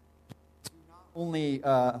Jonah to not only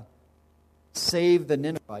save the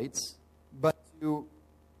Ninevites, but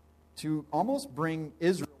to almost bring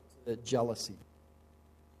Israel to jealousy.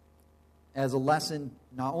 As a lesson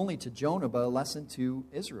not only to Jonah, but a lesson to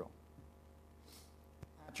Israel.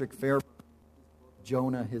 Patrick Fairburn,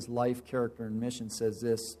 Jonah, his life, character, and mission, says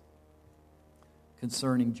this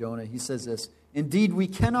concerning Jonah. He says this, "Indeed, we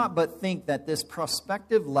cannot but think that this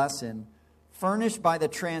prospective lesson furnished by the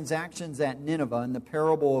transactions at Nineveh in the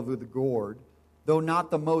parable of the gourd, though not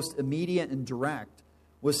the most immediate and direct,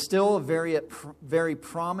 was still a very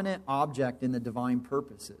prominent object in the divine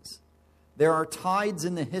purposes. There are tides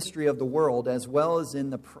in the history of the world as well as in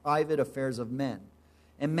the private affairs of men,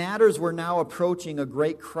 and matters were now approaching a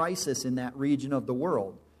great crisis in that region of the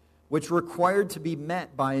world, which required to be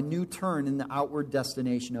met by a new turn in the outward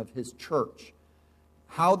destination of his church.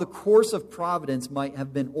 How the course of providence might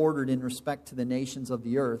have been ordered in respect to the nations of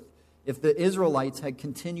the earth if the Israelites had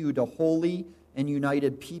continued a holy and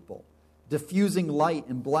united people, diffusing light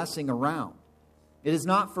and blessing around. It is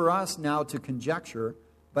not for us now to conjecture,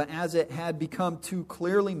 but as it had become too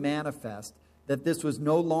clearly manifest that this was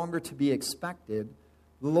no longer to be expected,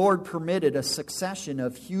 the Lord permitted a succession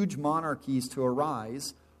of huge monarchies to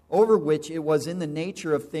arise, over which it was in the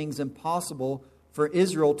nature of things impossible for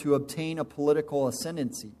Israel to obtain a political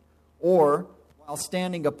ascendancy, or, while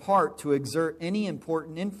standing apart, to exert any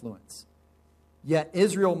important influence. Yet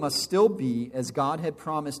Israel must still be, as God had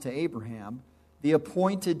promised to Abraham, the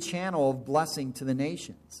appointed channel of blessing to the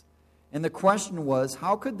nations. And the question was,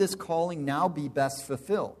 how could this calling now be best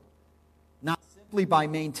fulfilled? Not simply by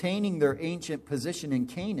maintaining their ancient position in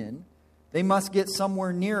Canaan, they must get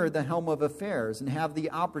somewhere nearer the helm of affairs and have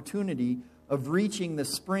the opportunity of reaching the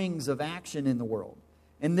springs of action in the world.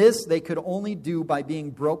 And this they could only do by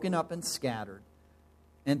being broken up and scattered,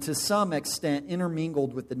 and to some extent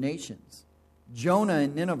intermingled with the nations. Jonah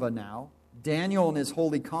in Nineveh now, Daniel and his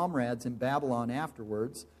holy comrades in Babylon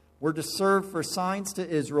afterwards, were to serve for signs to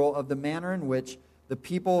Israel of the manner in which the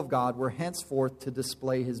people of God were henceforth to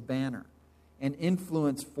display his banner and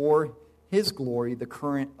influence for his glory the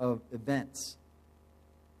current of events.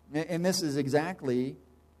 And this is exactly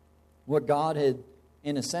what God had,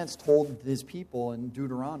 in a sense, told his people in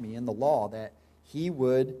Deuteronomy, in the law, that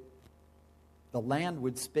the land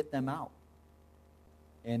would spit them out.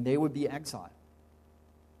 And they would be exiled.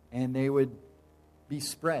 And they would be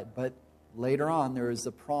spread. But later on, there is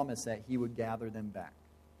the promise that he would gather them back.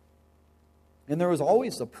 And there was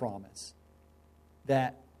always a promise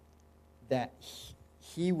that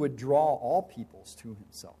he would draw all peoples to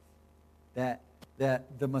himself. That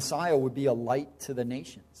the Messiah would be a light to the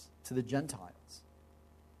nations, to the Gentiles.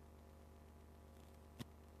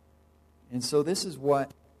 And so this is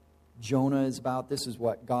what Jonah is about. This is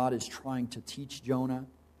what God is trying to teach Jonah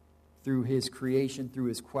through his creation, through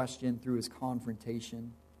his question, through his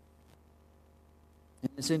confrontation.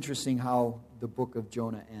 And it's interesting how the book of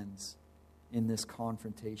Jonah ends in this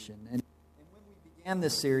confrontation. And when we began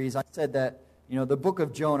this series, I said that, the book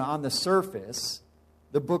of Jonah, on the surface,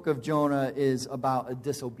 the book of Jonah is about a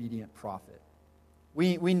disobedient prophet.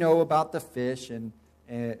 We know about the fish and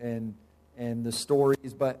the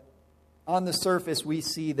stories, but on the surface we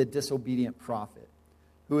see the disobedient prophet,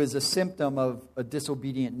 who is a symptom of a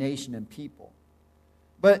disobedient nation and people.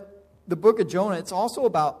 But the book of Jonah, it's also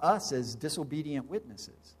about us as disobedient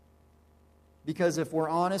witnesses. Because if we're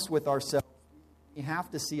honest with ourselves, we have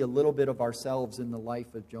to see a little bit of ourselves in the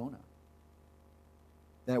life of Jonah.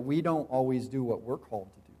 That we don't always do what we're called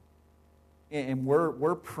to do. And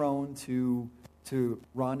we're prone to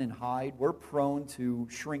run and hide. We're prone to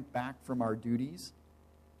shrink back from our duties.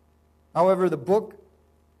 However, the book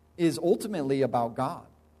is ultimately about God.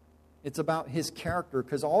 It's about his character,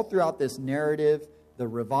 because all throughout this narrative, the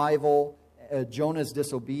revival, Jonah's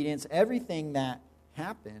disobedience, everything that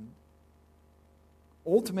happened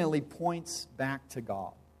ultimately points back to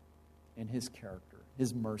God and his character,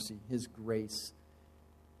 his mercy, his grace,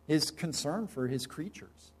 his concern for his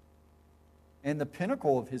creatures, and the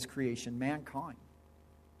pinnacle of his creation, mankind,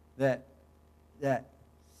 that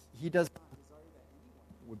he does not desire that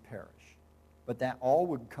anyone would perish, but that all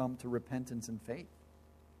would come to repentance and faith.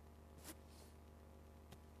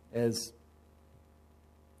 As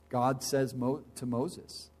God says to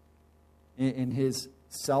Moses in his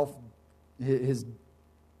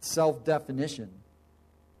self-definition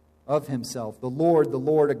of himself, the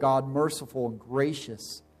Lord, a God merciful and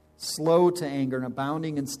gracious, slow to anger and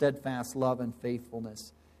abounding in steadfast love and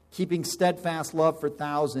faithfulness, keeping steadfast love for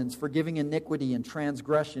thousands, forgiving iniquity and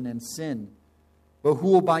transgression and sin, but who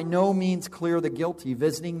will by no means clear the guilty,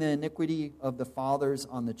 visiting the iniquity of the fathers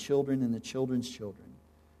on the children and the children's children,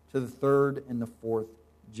 to the third and the fourth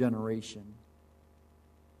generation.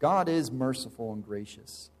 God is merciful and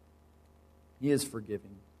gracious. He is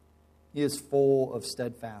forgiving. He is full of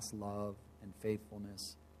steadfast love and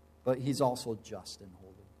faithfulness, but he's also just and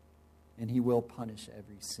holy, and he will punish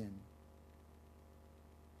every sin.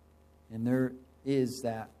 And there is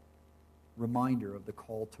that reminder of the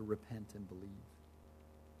call to repent and believe.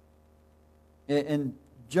 And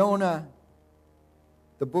Jonah,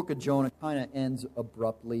 the book of Jonah kind of ends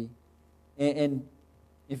abruptly. And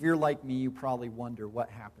if you're like me, you probably wonder what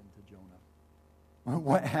happened to Jonah.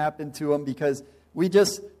 What happened to him? Because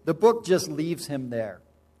the book just leaves him there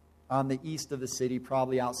on the east of the city,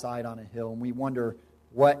 probably outside on a hill. And we wonder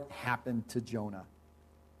what happened to Jonah.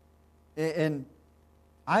 And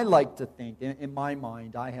I like to think, in my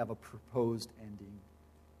mind, I have a proposed ending.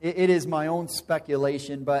 It is my own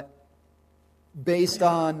speculation, but based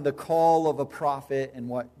on the call of a prophet and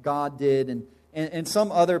what God did, and some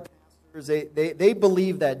other pastors, they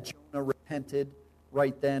believe that Jonah repented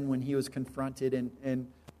right then when he was confronted, and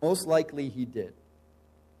most likely he did.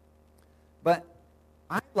 But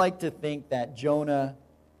I like to think that Jonah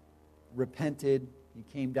repented, he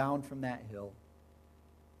came down from that hill,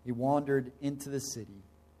 he wandered into the city,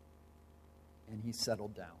 and he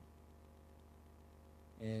settled down.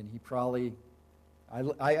 And he probably,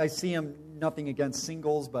 I see him, nothing against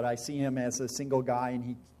singles, but I see him as a single guy,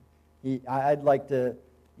 and I'd like to,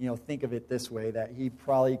 think of it this way, that he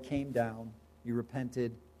probably came down, he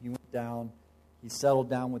repented, he went down, He settled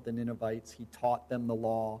down with the Ninevites. He taught them the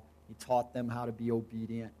law. He taught them how to be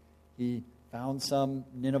obedient. He found some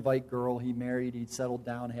Ninevite girl he married. He settled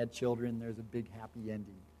down, had children. There's a big happy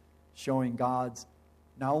ending, showing not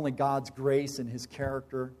only God's grace and his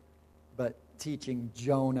character, but teaching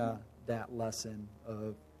Jonah that lesson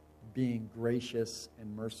of being gracious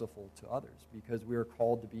and merciful to others, because we are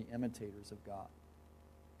called to be imitators of God.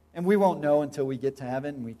 And we won't know until we get to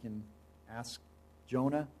heaven. We can ask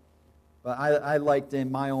Jonah. But I like to,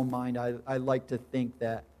 in my own mind, I like to think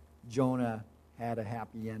that Jonah had a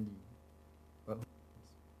happy ending. But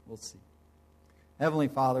we'll see. Heavenly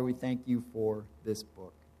Father, we thank you for this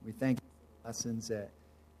book. We thank you for the lessons that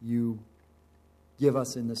you give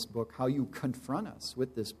us in this book, how you confront us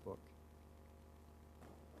with this book.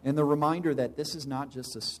 And the reminder that this is not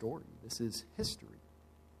just a story. This is history.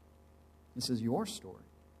 This is your story,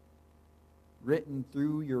 written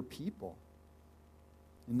through your people.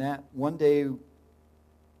 And that one day,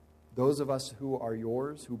 those of us who are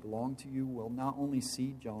yours, who belong to you, will not only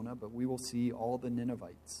see Jonah, but we will see all the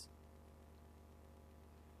Ninevites.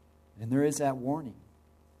 And there is that warning,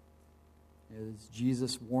 as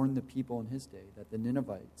Jesus warned the people in his day, that the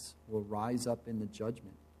Ninevites will rise up in the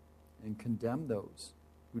judgment and condemn those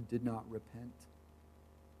who did not repent,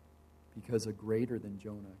 because a greater than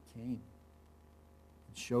Jonah came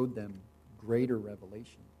and showed them greater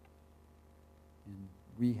revelation. And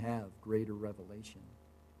we have greater revelation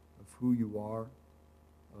of who you are,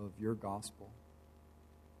 of your gospel.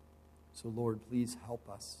 So Lord, please help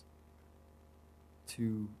us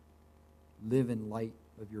to live in light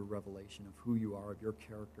of your revelation, of who you are, of your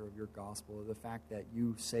character, of your gospel, of the fact that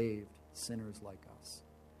you saved sinners like us.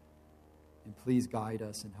 And please guide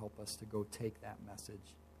us and help us to go take that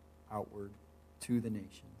message outward to the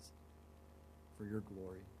nations for your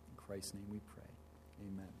glory. In Christ's name we pray.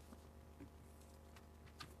 Amen.